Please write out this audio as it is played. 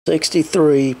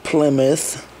63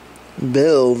 Plymouth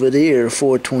Belvedere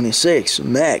 426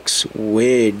 Max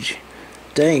Wedge.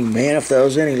 Dang, man, if that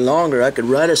was any longer, I could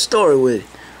write a story with it.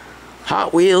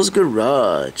 Hot Wheels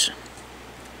Garage.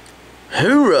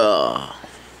 Hoorah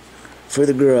for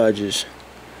the garages.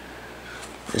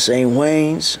 This ain't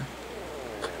Wayne's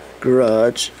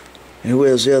garage. And who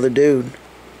else the other dude?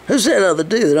 Who's that other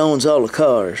dude that owns all the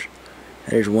cars?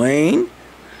 There's Wayne.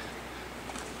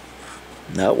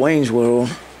 Not Wayne's World.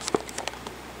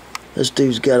 This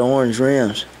dude's got orange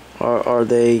rims. Are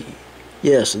they?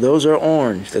 Yes, those are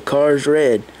orange. The car's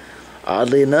red.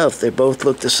 Oddly enough, they both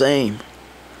look the same.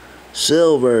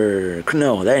 Silver.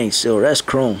 No, that ain't silver. That's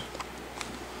chrome.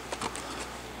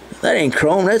 That ain't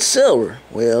chrome. That's silver.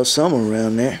 Well, somewhere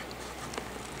around there.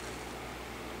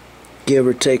 Give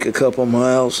or take a couple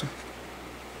miles.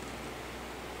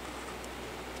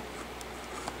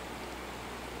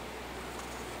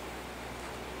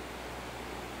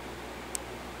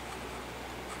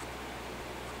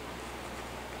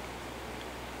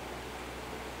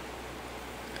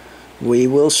 We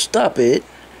will stop it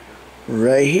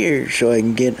right here so I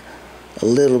can get a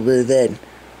little bit of that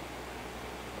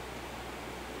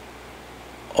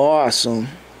awesome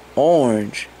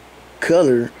orange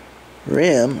color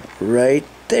rim right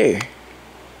there.